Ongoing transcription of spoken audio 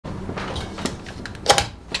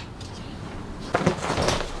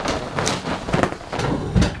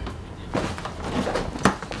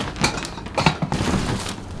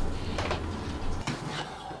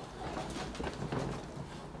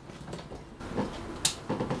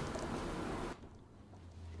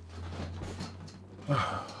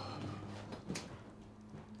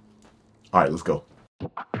All right, let's go.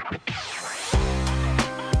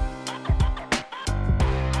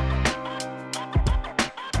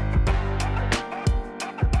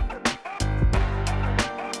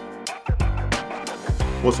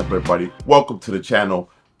 What's up, everybody? Welcome to the channel.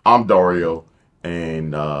 I'm Dario,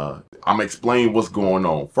 and I'm gonna explain what's going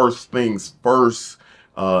on. First things first,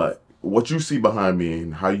 what you see behind me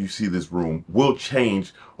and how you see this room will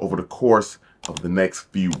change over the course of the next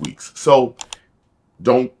few weeks. So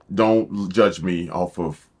don't judge me off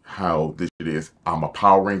of how this shit is. I'm a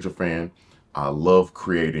Power Ranger fan. I love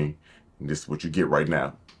creating, and this is what you get right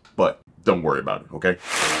now. But don't worry about it, okay?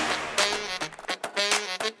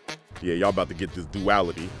 Yeah, y'all about to get this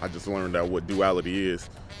duality. I just learned out what duality is,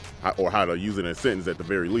 or how to use it in a sentence at the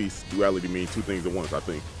very least. Duality means two things at once, I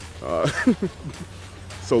think.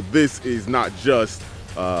 So this is not just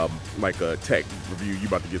like a tech review. You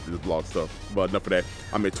about to get to this blog stuff, but enough of that.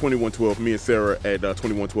 I'm at 2112. Me and Sarah at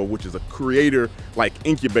 2112, which is a creator like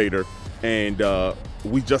incubator, and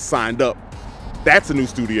we just signed up. That's a new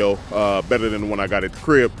studio, better than the one I got at the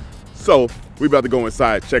crib. So we about to go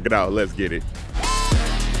inside, check it out. Let's get it.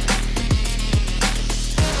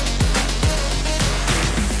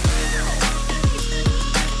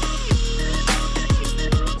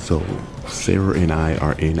 So Sarah and I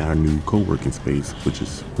are in our new co-working space, which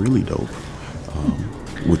is really dope.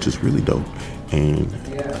 And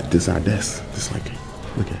this our desk. Just like,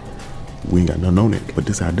 look at, we ain't got nothing on it, but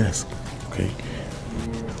this our desk. Okay,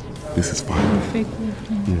 this is fine.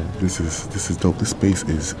 Yeah, this is dope. This space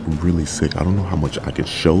is really sick. I don't know how much I can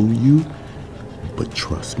show you, but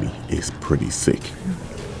trust me, it's pretty sick.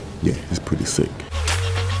 Yeah, it's pretty sick.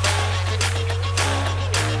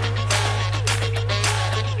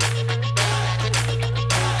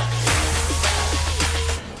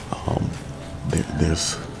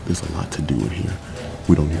 There's a lot to do in here.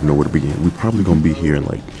 We don't even know where to begin. We're probably gonna be here in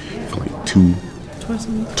like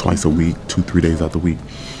twice a week, 2-3 days out the week.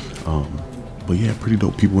 But yeah, pretty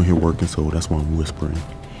dope people in here working, so that's why I'm whispering,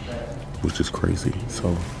 which is crazy.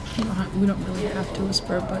 So we don't really have to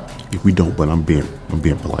whisper, but if we don't, but I'm being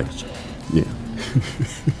polite. Yeah.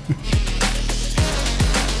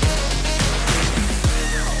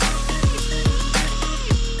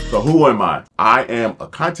 So who am I? I am a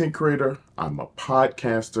content creator. I'm a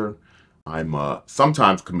podcaster. I'm a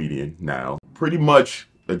sometimes comedian now. Pretty much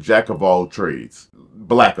a jack of all trades,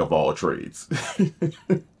 black of all trades.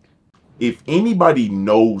 If anybody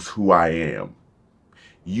knows who I am,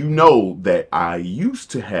 you know that I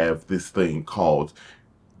used to have this thing called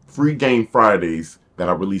Free Game Fridays that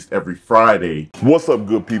I released every Friday. What's up,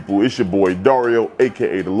 good people? It's your boy Dario,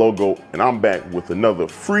 aka The Logo, and I'm back with another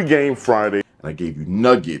Free Game Friday. And I gave you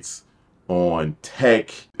nuggets on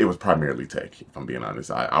tech. It was primarily tech, if I'm being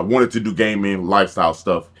honest. I wanted to do gaming, lifestyle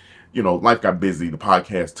stuff. You know, life got busy, the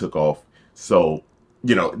podcast took off. So,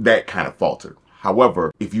 you know, that kind of faltered.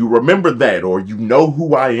 However, if you remember that, or you know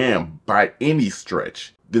who I am by any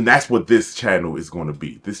stretch, then that's what this channel is going to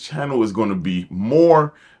be. This channel is going to be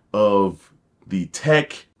more of the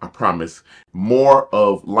tech, I promise, more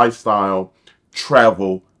of lifestyle,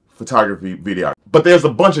 travel, photography, video. But there's a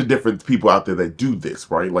bunch of different people out there that do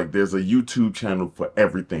this, right? Like there's a YouTube channel for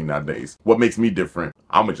everything nowadays. What makes me different,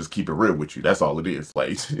 I'm gonna just keep it real with you. That's all it is.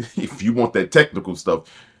 Like if you want that technical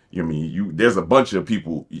stuff, you know what I mean, there's a bunch of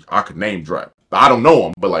people I could name drop. I don't know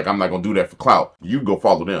them, but like I'm not gonna do that for clout. You go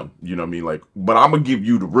follow them, you know what I mean? Like, but I'm gonna give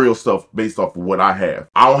you the real stuff based off of what I have.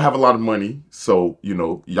 I don't have a lot of money, so you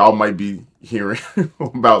know, y'all might be hearing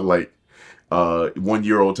about like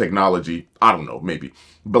 1-year-old technology. I don't know, maybe.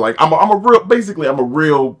 But like I'm a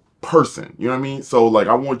real person, you know what I mean? So like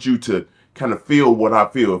I want you to kind of feel what I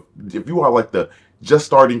feel. If you are like the just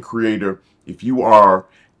starting creator, if you are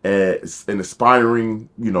an aspiring,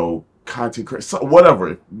 you know, content creator, so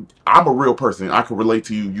whatever, I'm a real person. I can relate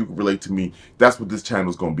to you, you can relate to me. That's what this channel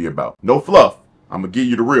is going to be about. No fluff. I'm going to give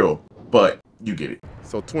you the real, but you get it.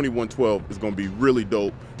 So 2112 is going to be really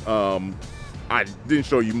dope. I didn't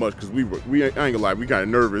show you much because I ain't gonna lie, we kind of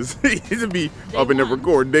nervous to be up in the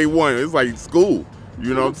record day one. It's like school,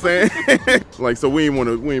 you know what I'm saying? Like, so we ain't want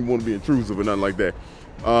to be intrusive or nothing like that.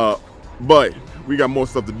 But we got more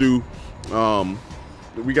stuff to do.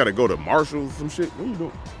 We got to go to Marshall's, some shit. What are you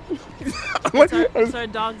doing? It's our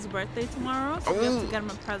dog's birthday tomorrow, so we have to get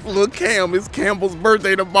him a present. Look, Cam, it's Campbell's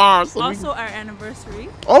birthday tomorrow. So also our anniversary.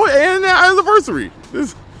 Oh, and our anniversary.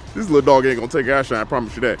 This little dog ain't gonna take our shine, I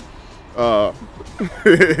promise you that. But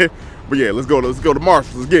yeah, let's go to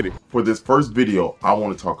Marshall's. Let's get it. For this first video, I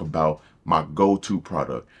want to talk about my go-to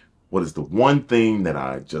product. What is the one thing that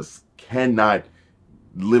I just cannot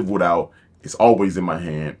live without? It's always in my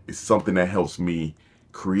hand. It's something that helps me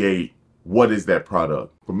create. What is that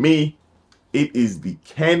product? For me, It is the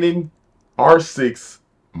Canon R6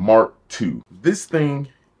 Mark II. This thing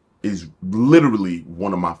is literally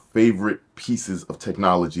one of my favorite pieces of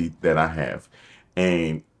technology that I have.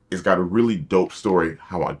 And it's got a really dope story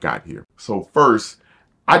how I got here. So first,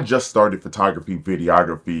 I just started photography,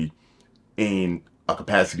 videography in a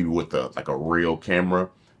capacity with a real camera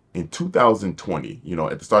in 2020. You know,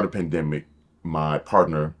 at the start of the pandemic, my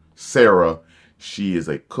partner, Sarah, she is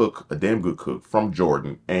a cook, a damn good cook from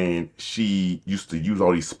Jordan, and she used to use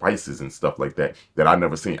all these spices and stuff like that I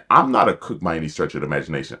never seen. I'm not a cook by any stretch of the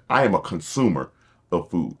imagination. I am a consumer of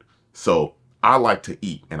food. So I like to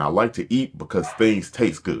eat, and I like to eat because things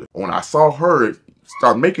taste good. When I saw her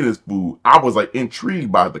start making this food, I was like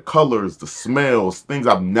intrigued by the colors, the smells, things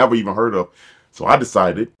I've never even heard of. So I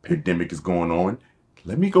decided, pandemic is going on,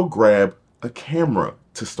 let me go grab a camera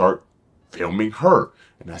to start filming her.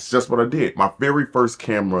 And that's just what I did. My very first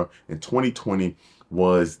camera in 2020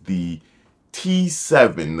 was the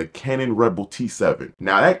T7, the Canon Rebel T7.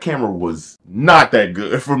 Now that camera was not that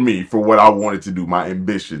good for me, for what I wanted to do, my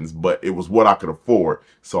ambitions, but it was what I could afford,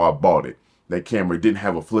 so I bought it. That camera didn't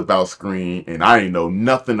have a flip out screen, and I ain't know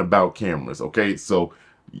nothing about cameras, okay? So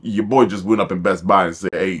your boy just went up in Best Buy and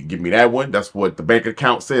said, hey, give me that one. That's what the bank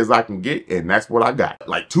account says I can get, and that's what I got.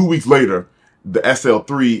 Like 2 weeks later, the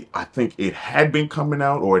SL3, I think it had been coming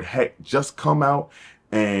out, or it had just come out,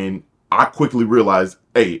 and I quickly realized,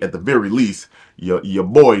 hey, at the very least, your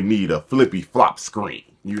boy need a flippy flop screen,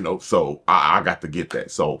 you know, so I got to get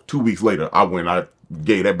that. So 2 weeks later, I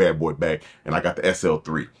gave that bad boy back, and I got the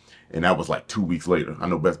SL3. And that was like 2 weeks later. I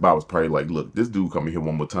know Best Buy was probably like, look, this dude coming here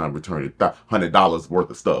one more time, returning $100 worth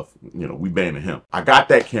of stuff. You know, we banning him. I got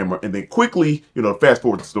that camera, and then quickly, you know, fast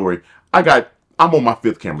forward the story, I'm on my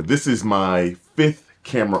 5th camera. This is my 5th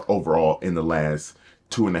camera overall in the last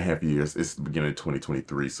 2.5 years. It's the beginning of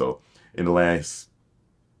 2023. So in the last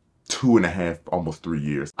 2.5, almost 3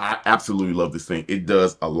 years, I absolutely love this thing. It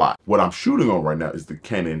does a lot. What I'm shooting on right now is the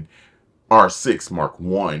Canon R6 Mark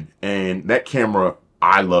I. And that camera,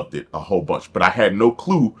 I loved it a whole bunch, but I had no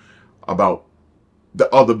clue about the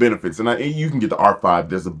other benefits. And you can get the R5.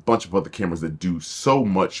 There's a bunch of other cameras that do so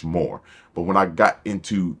much more. But when I got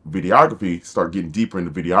into videography, start getting deeper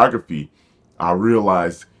into videography, I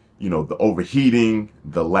realized, you know, the overheating,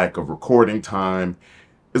 the lack of recording time,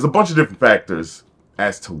 there's a bunch of different factors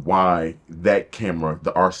as to why that camera,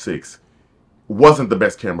 the R6, wasn't the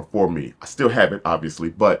best camera for me. I still have it, obviously,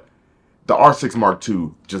 but the R6 Mark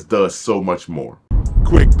II just does so much more.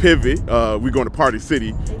 Quick pivot. We're going to Party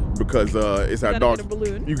City because it's our dog's.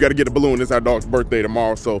 You got to get a balloon. It's our dog's birthday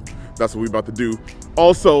tomorrow, so that's what we're about to do.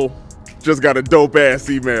 Also, just got a dope ass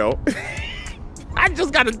email. I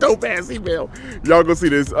just got a dope ass email. Y'all go see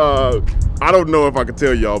this. I don't know if I can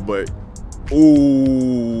tell y'all, but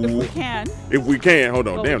ooh. If we can. If we can. Hold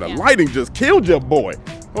on. Oh, damn, the lighting just killed your boy.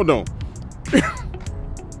 Hold on.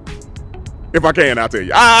 If I can, I'll tell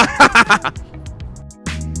you.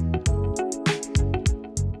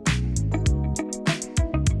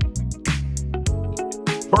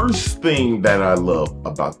 First thing that I love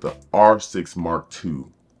about the R6 Mark II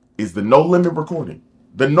is the no limit recording.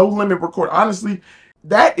 The no limit record, honestly,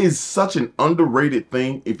 that is such an underrated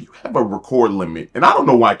thing. If you have a record limit, and I don't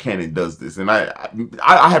know why Canon does this, and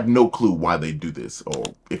I have no clue why they do this, or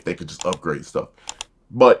if they could just upgrade stuff.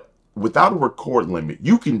 But without a record limit,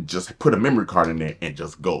 you can just put a memory card in there and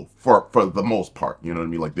just go for the most part. You know what I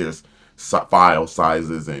mean? Like there's file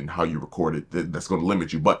sizes and how you record it that's going to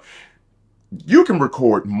limit you. But you can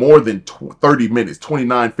record more than 30 minutes.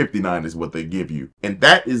 29.59 is what they give you. And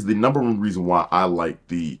that is the #1 reason why I like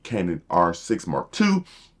the Canon R6 Mark II.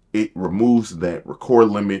 It removes that record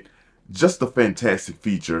limit. Just a fantastic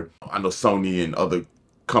feature. I know Sony and other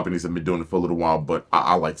companies have been doing it for a little while, but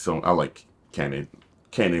I like Sony. I like Canon.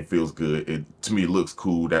 Canon feels good. To me, it looks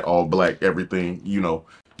cool. That all black everything, you know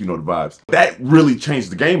the vibes. That really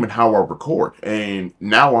changed the game and how I record. And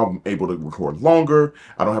now I'm able to record longer.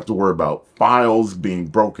 I don't have to worry about files being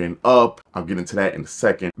broken up. I'll get into that in a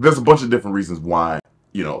second. There's a bunch of different reasons why,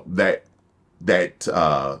 you know, that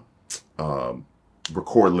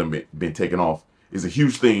record limit being taken off is a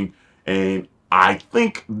huge thing. And I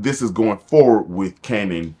think this is going forward with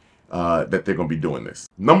Canon, that they're going to be doing this.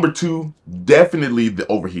 #2, definitely the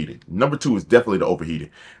overheating. #2 is definitely the overheating.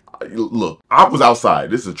 Look, I was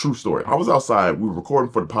outside. This is a true story. I was outside. We were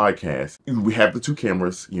recording for the podcast. We have the 2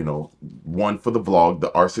 cameras, you know, one for the vlog.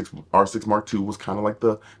 The R6 Mark II was kind of like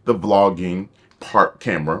the vlogging part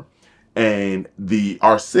camera. And the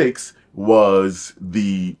R6 was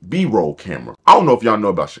the B-roll camera. I don't know if y'all know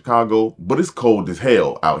about Chicago, but it's cold as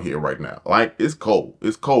hell out here right now. Like, it's cold.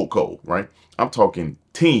 It's cold, right? I'm talking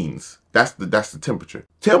teens That's the temperature.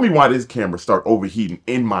 Tell me why this camera start overheating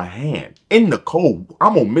in my hand, in the cold.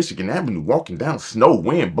 I'm on Michigan Avenue walking down snow,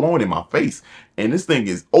 wind blowing in my face, and this thing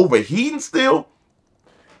is overheating still?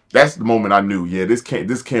 That's the moment I knew, yeah, this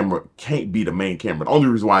camera can't be the main camera. The only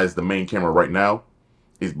reason why it's the main camera right now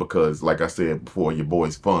is because, like I said before, your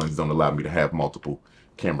boy's funds don't allow me to have multiple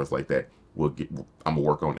cameras like that. I'm gonna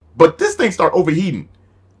work on it. But this thing start overheating.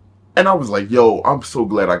 And I was like, yo, I'm so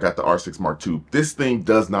glad I got the R6 Mark II. This thing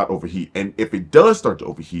does not overheat. And if it does start to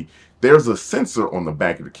overheat, there's a sensor on the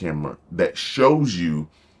back of the camera that shows you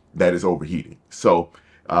that it's overheating. So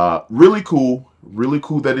really cool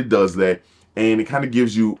that it does that. And it kind of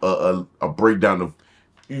gives you a breakdown of,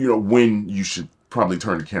 when you should probably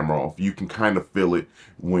turn the camera off. You can kind of feel it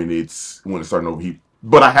when it's starting to overheat.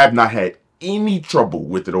 But I have not had any trouble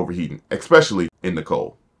with it overheating, especially in the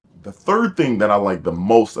cold. The third thing that I like the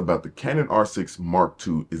most about the Canon R6 Mark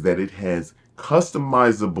II is that it has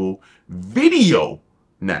customizable video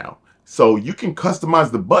now. So you can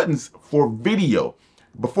customize the buttons for video.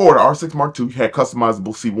 Before, the R6 Mark II had customizable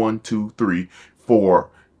C1, 2, 3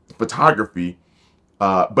 for photography.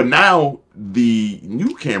 But now the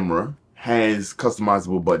new camera has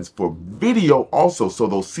customizable buttons for video also. So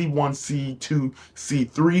those C1, C2,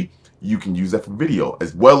 C3, you can use that for video,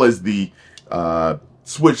 as well as the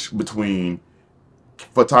switch between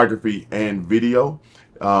photography and video.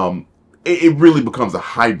 It really becomes a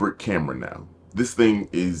hybrid camera now. This thing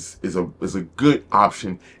is a good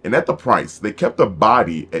option, and at the price, they kept the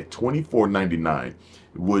body at $24.99,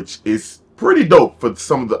 which is pretty dope for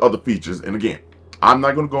some of the other features. And again, I'm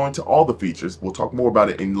not going to go into all the features. We'll talk more about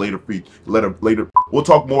it in later. We'll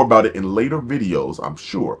talk more about it in later videos, I'm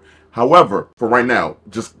sure. However, for right now,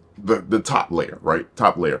 just the top layer, right?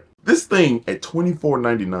 Top layer. This thing at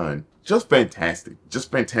 $24.99, just fantastic.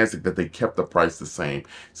 Just fantastic that they kept the price the same.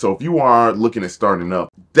 So if you are looking at starting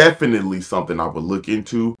up, definitely something I would look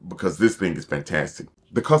into, because this thing is fantastic.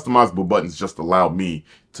 The customizable buttons just allow me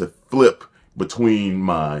to flip between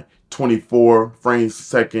my 24 frames per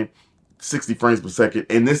second, 60 frames per second,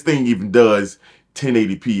 and this thing even does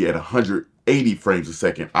 1080p at 180 frames a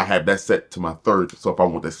second. I have that set to my third, so if I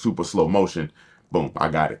want that super slow motion, boom, I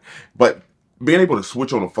got it. But being able to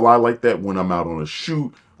switch on the fly like that when I'm out on a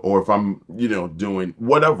shoot, or if I'm, doing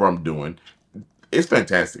whatever I'm doing, it's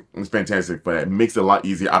fantastic. It's fantastic, but it makes it a lot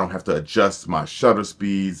easier. I don't have to adjust my shutter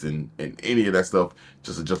speeds and any of that stuff.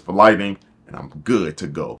 Just adjust for lighting, and I'm good to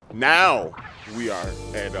go. Now we are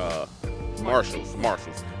at Marshall's.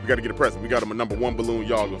 We got to get a present. We got him a #1 balloon.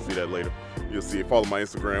 Y'all gonna see that later. You'll see it. Follow my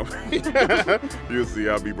Instagram. You'll see.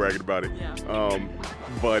 I'll be bragging about it. Yeah.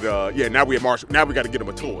 Yeah, now we at Marshall. Now we got to get him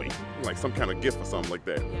a toy, like some kind of gift or something like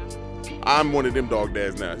that. Yeah. I'm one of them dog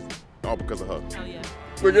dads now, all because of her. Hell yeah.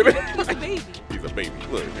 Look at it. He's a baby. He's a baby.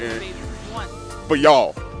 Look, man. Baby one. But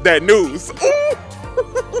y'all, that news. Ooh.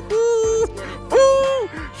 Ooh.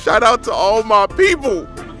 Shout out to all my people.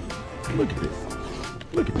 Look at this.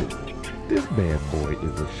 Look at this. This bad boy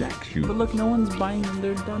is a Shaq shoe. But look, no one's buying them.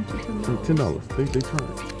 They're down to $10. $10. They turn.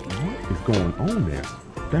 What is going on there?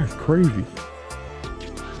 That's crazy.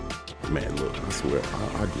 Man, look, I swear,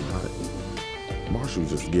 I do not. Marshall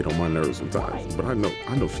just get on my nerves sometimes, but I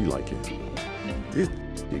know she like it. This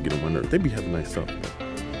get on my nerves. They be having nice stuff.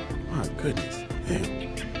 My goodness,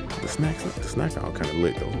 damn. The snack aisle kind of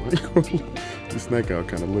lit though. The snack aisle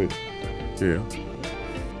kind of lit. Yeah.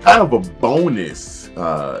 Kind of a bonus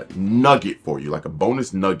nugget for you, like a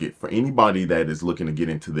bonus nugget for anybody that is looking to get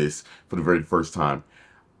into this for the very first time.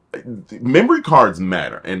 Memory cards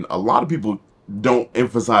matter, and a lot of people don't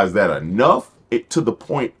emphasize that enough, to the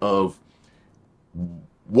point of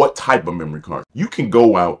what type of memory card. You can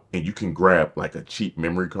go out and you can grab like a cheap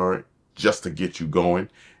memory card just to get you going,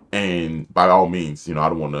 and by all means, I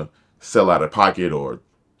don't want to sell out of pocket, or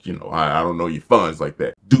I don't know your funds like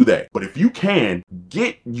that. Do that. But if you can,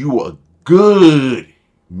 get you a good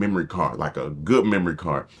memory card, like a good memory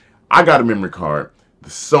card. I got a memory card, the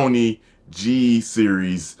Sony G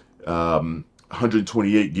series,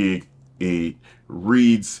 128 gig. It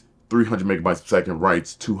reads 300 megabytes per second,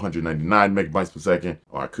 writes 299 megabytes per second.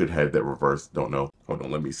 Or I could have that reversed, don't know. Hold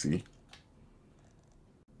on, let me see.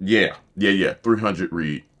 Yeah. 300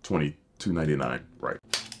 read, 299, right.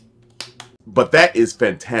 But that is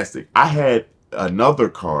fantastic. I had another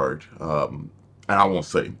card, and I won't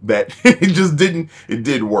say that it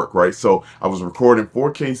didn't work, right? So I was recording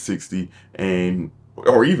 4K 60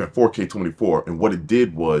 or even 4K 24, and what it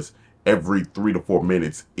did was every 3 to 4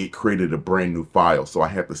 minutes, it created a brand new file. So I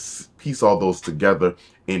had to piece all those together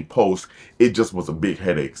in post. It just was a big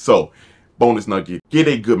headache. So bonus nugget, get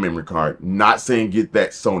a good memory card. Not saying get that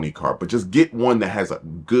Sony card, but just get one that has a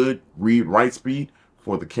good read-write speed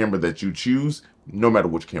for the camera that you choose, no matter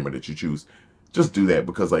which camera that you choose, just do that,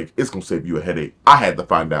 because like it's gonna save you a headache. I had to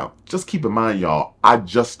find out. Just keep in mind, y'all, I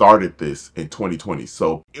just started this in 2020,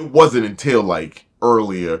 so it wasn't until like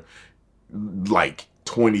earlier, like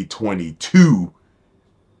 2022,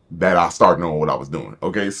 that I started knowing what I was doing.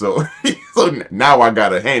 Okay, so so now I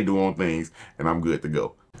got a handle on things and I'm good to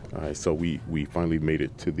go. All right, so we finally made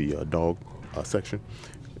it to the dog section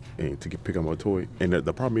and to pick up my toy. And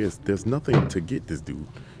the problem is there's nothing to get this dude.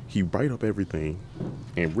 He write up everything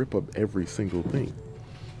and rip up every single thing.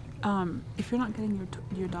 If you're not getting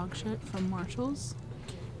your dog shit from Marshalls,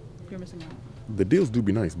 you're missing out. The deals do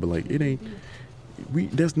be nice, but like it ain't.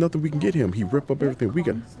 There's nothing we can get him. He rip up everything. We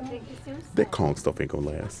got that Kong stuff ain't gonna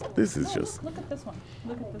last. This is just. Look at this one.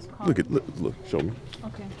 Look at this Kong. Look. Show me.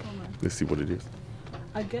 Okay, hold on. Let's see what it is.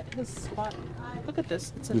 I get his spot. Look at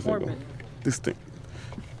this. It's an orbit. This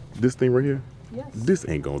thing right here. Yes. This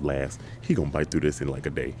ain't gonna last. He gonna bite through this in like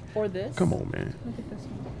a day. Or this. Come on, man. Look at this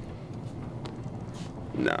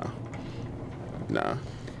one. Nah.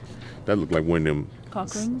 That looked like one of them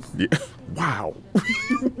cock rings. Yeah. Wow.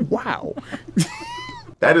 Wow.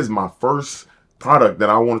 That is my first product that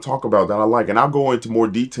I want to talk about that I like, and I'll go into more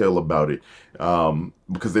detail about it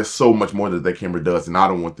because there's so much more that camera does, and I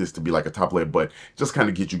don't want this to be like a top layer, but just kind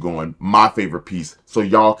of get you going. My favorite piece, so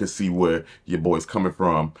y'all can see where your boy's coming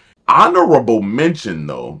from. Honorable mention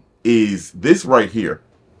though is this right here.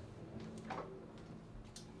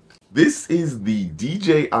 This is the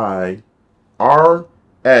DJI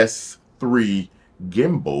RS3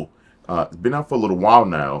 gimbal. It's been out for a little while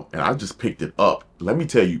now, and I just picked it up. Let me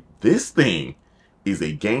tell you, this thing is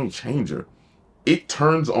a game changer. It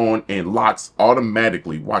turns on and locks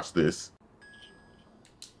automatically. Watch this.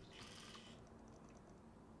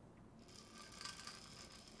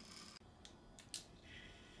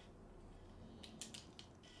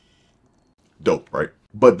 Dope, right?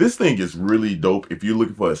 But this thing is really dope. If you're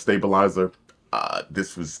looking for a stabilizer,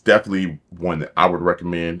 this was definitely one that I would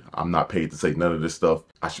recommend. I'm not paid to say none of this stuff.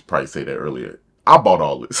 I should probably say that earlier. I bought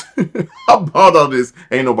all this. I bought all this.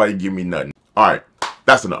 Ain't nobody give me nothing. All right,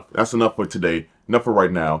 that's enough. That's enough for today. Enough for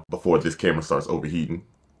right now before this camera starts overheating.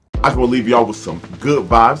 I just want to leave y'all with some good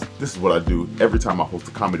vibes. This is what I do every time I host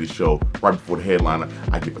a comedy show. Right before the headliner,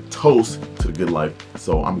 I give a toast to the good life.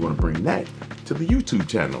 So I'm going to bring that to the YouTube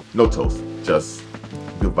channel. No toast, just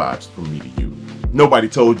good vibes from me to you. Nobody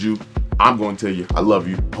told you. I'm going to tell you, I love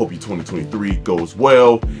you. Hope your 2023 goes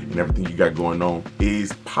well and everything you got going on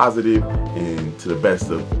is positive and to the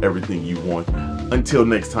best of everything you want. Until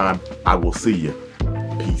next time, I will see you.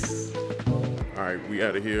 Peace. All right, we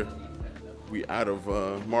out of here. We out of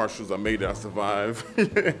Marshalls. I made it. I survived. For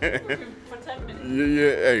 10 minutes.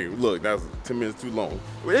 Yeah. Hey, look, that was 10 minutes too long.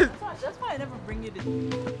 That's why I never bring you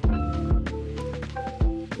to.